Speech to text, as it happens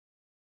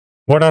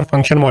What are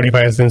function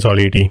modifiers in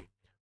Solidity?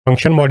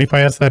 Function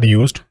modifiers are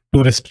used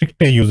to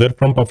restrict a user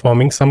from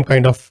performing some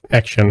kind of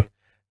action.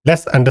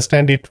 Let's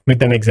understand it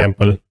with an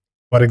example.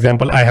 For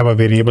example, I have a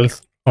variable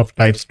of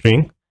type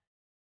string,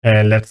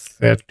 and let's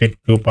set it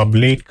to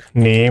public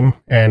name,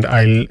 and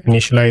I'll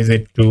initialize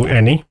it to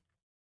Anni.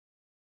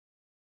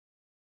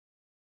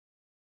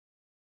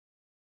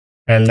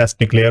 And let's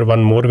declare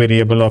one more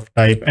variable of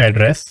type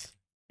address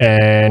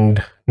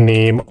and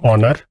name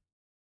owner.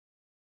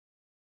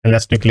 And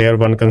let's declare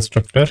one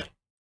constructor.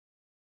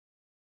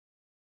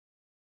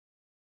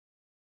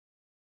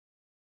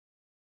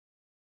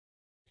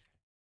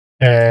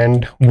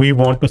 And we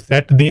want to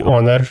set the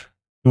owner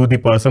to the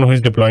person who is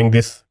deploying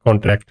this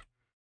contract.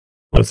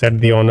 So set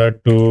the owner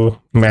to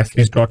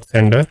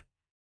message.sender.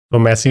 So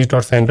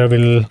message.sender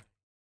will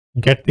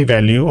get the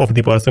value of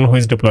the person who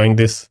is deploying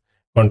this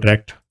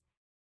contract.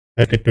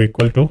 Set it to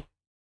equal to.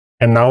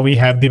 And now we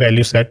have the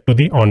value set to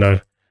the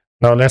owner.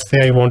 Now let's say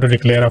I want to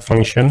declare a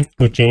function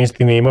to change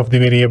the name of the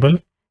variable.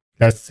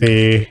 Let's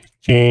say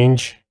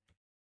change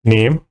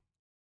name,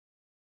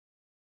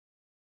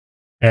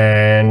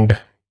 and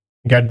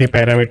get the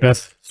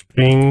parameters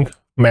string,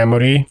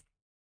 memory,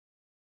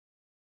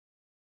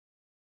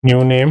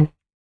 new name,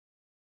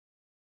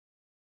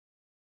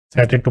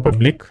 set it to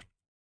public.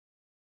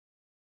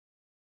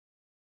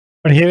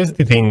 But here is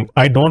the thing,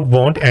 I don't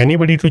want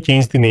anybody to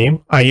change the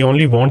name. I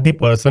only want the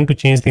person to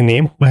change the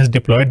name who has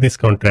deployed this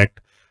contract.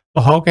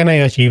 So how can I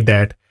achieve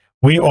that?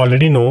 We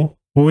already know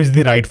who is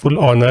the rightful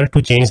owner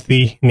to change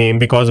the name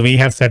because we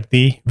have set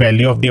the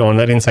value of the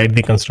owner inside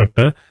the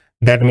constructor.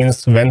 That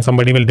means when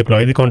somebody will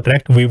deploy the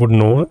contract, we would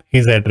know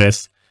his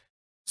address.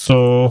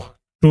 So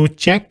to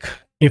check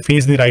if he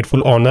is the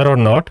rightful owner or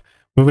not,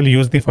 we will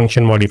use the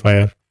function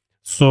modifier.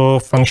 So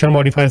function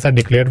modifiers are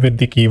declared with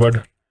the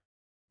keyword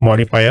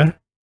modifier.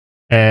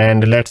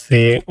 And let's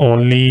say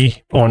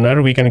only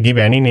owner, we can give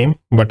any name,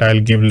 but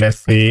I'll give, let's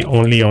say,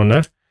 only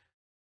owner.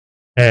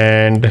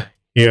 And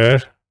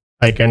here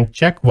I can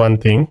check one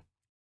thing,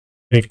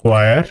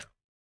 require.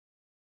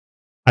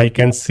 I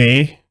can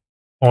say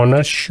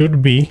owner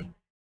should be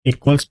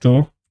equals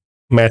to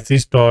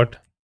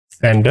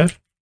message.sender.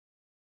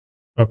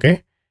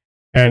 Okay.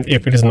 And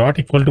if it is not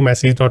equal to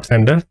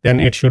message.sender, then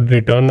it should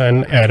return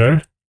an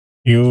error.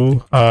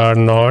 You are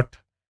not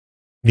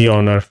the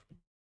owner.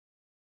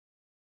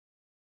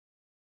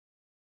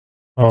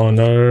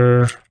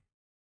 Owner.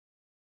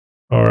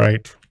 All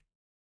right.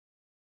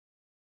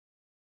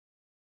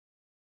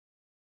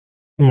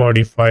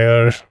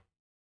 Modifier.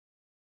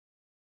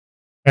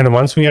 And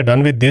once we are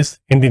done with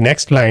this, in the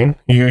next line,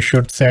 you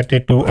should set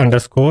it to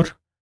underscore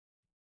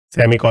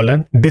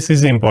semicolon. This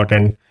is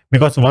important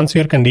because once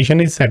your condition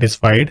is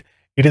satisfied,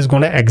 it is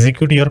going to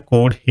execute your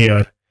code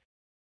here.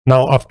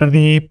 Now, after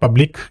the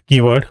public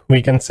keyword,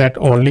 we can set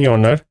only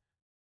owner.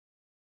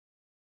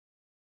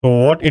 So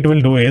what it will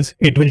do is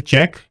it will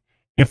check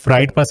if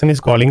right person is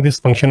calling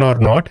this function or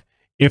not.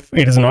 If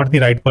it is not the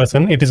right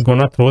person, it is going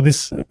to throw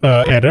this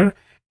error.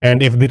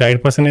 And if the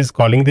right person is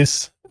calling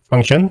this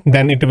function,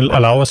 then it will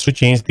allow us to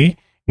change the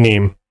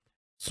name.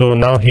 So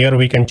now here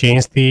we can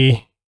change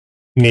the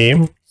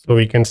name. So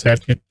we can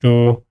set it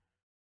to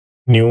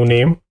new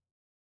name,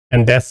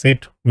 and that's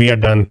it. We are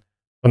done.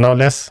 So now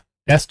let's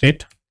test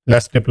it.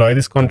 Let's deploy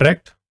this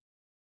contract.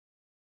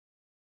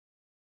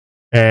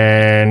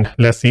 And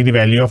let's see the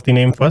value of the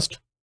name first.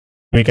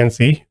 We can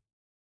see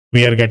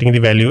we are getting the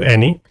value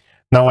Anni.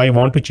 Now I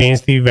want to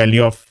change the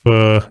value of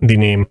the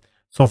name.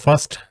 So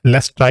first,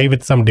 let's try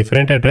with some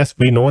different address.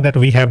 We know that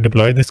we have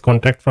deployed this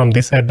contract from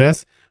this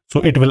address,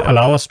 so it will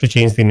allow us to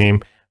change the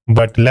name.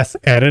 But let's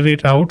error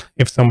it out.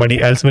 If somebody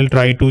else will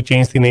try to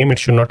change the name, it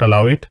should not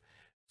allow it.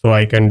 So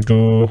I can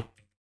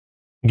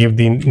give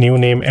the new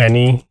name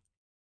Anni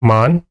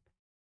Maan.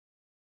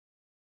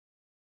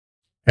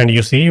 And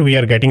you see, we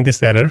are getting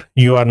this error.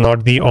 You are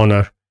not the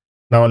owner.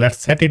 Now let's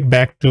set it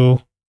back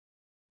to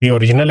the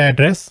original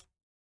address.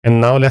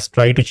 And now let's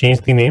try to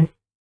change the name.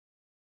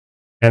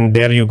 And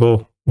there you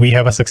go. We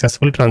have a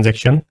successful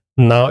transaction.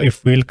 Now,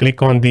 if we'll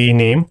click on the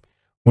name,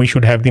 we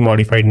should have the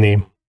modified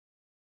name.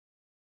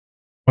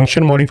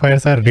 Function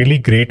modifiers are a really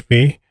great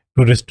way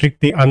to restrict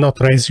the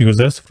unauthorized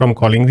users from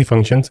calling the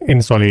functions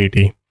in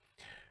Solidity.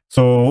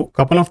 So,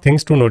 couple of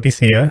things to notice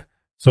here.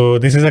 So,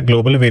 this is a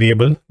global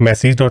variable,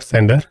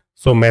 message.sender.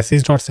 So,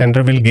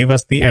 message.sender will give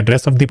us the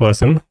address of the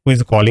person who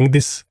is calling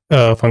this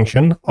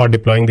function or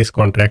deploying this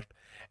contract.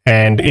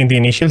 And in the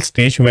initial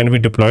stage, when we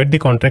deployed the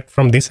contract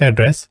from this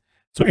address,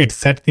 so it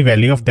set the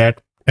value of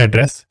that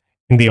address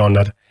in the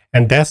owner.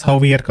 And that's how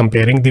we are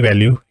comparing the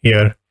value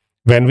here.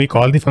 When we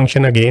call the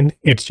function again,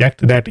 it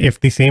checked that if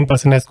the same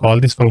person has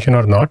called this function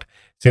or not.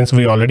 Since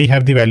we already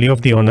have the value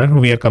of the owner,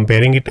 we are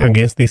comparing it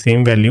against the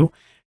same value.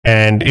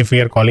 And if we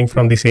are calling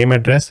from the same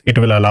address, it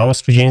will allow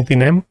us to change the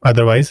name.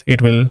 Otherwise,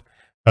 it will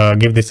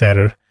give this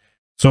error.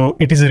 So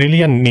it is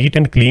really a neat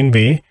and clean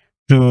way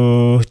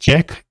to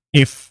check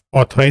if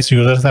authorized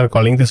users are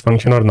calling this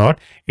function or not.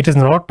 It is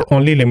not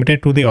only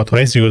limited to the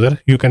authorized user.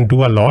 You can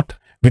do a lot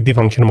with the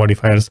function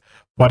modifiers.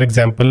 For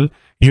example,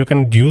 you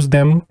can use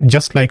them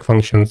just like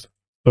functions.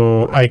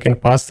 So I can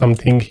pass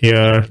something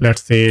here,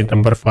 let's say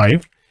number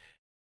 5,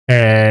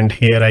 and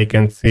here I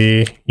can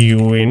say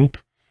uint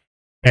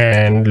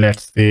and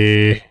let's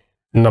say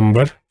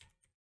number.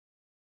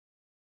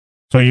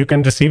 So you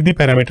can receive the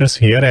parameters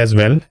here as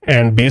well,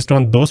 and based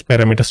on those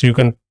parameters you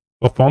can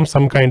perform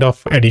some kind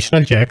of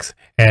additional checks,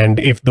 and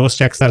if those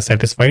checks are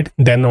satisfied,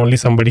 then only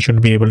somebody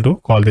should be able to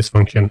call this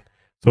function.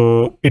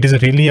 So it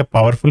is really a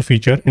powerful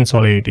feature in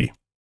Solidity.